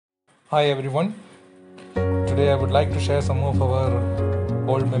Hi everyone. Today I would like to share some of our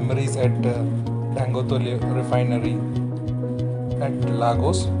old memories at Dangote Refinery at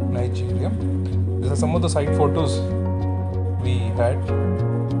Lagos, Nigeria. These are some of the site photos we had.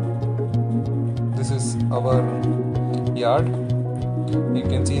 This is our yard. You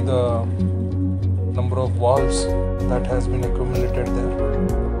can see the number of valves that has been accumulated there.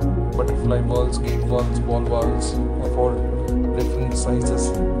 Butterfly valves, gate valves, ball valves of all different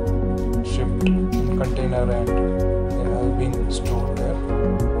sizes, shipped in container and have been stored there.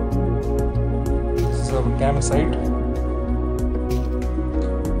 This is our campsite.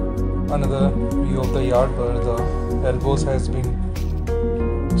 Another view of the yard where the elbows has been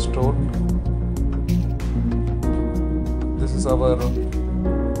stored. This is our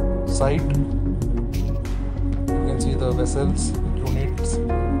site. You can see the vessels, units.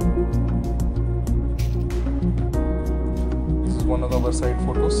 This is one of our site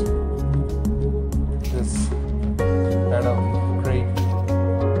photos. This had a great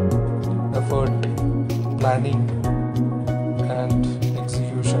effort, planning and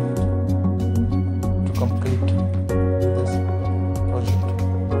execution to complete this project.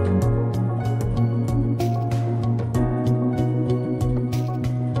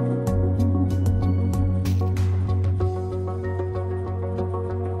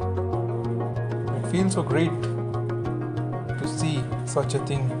 It feels so great to see such a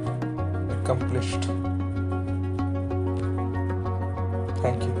thing accomplished.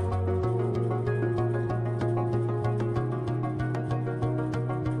 Thank you.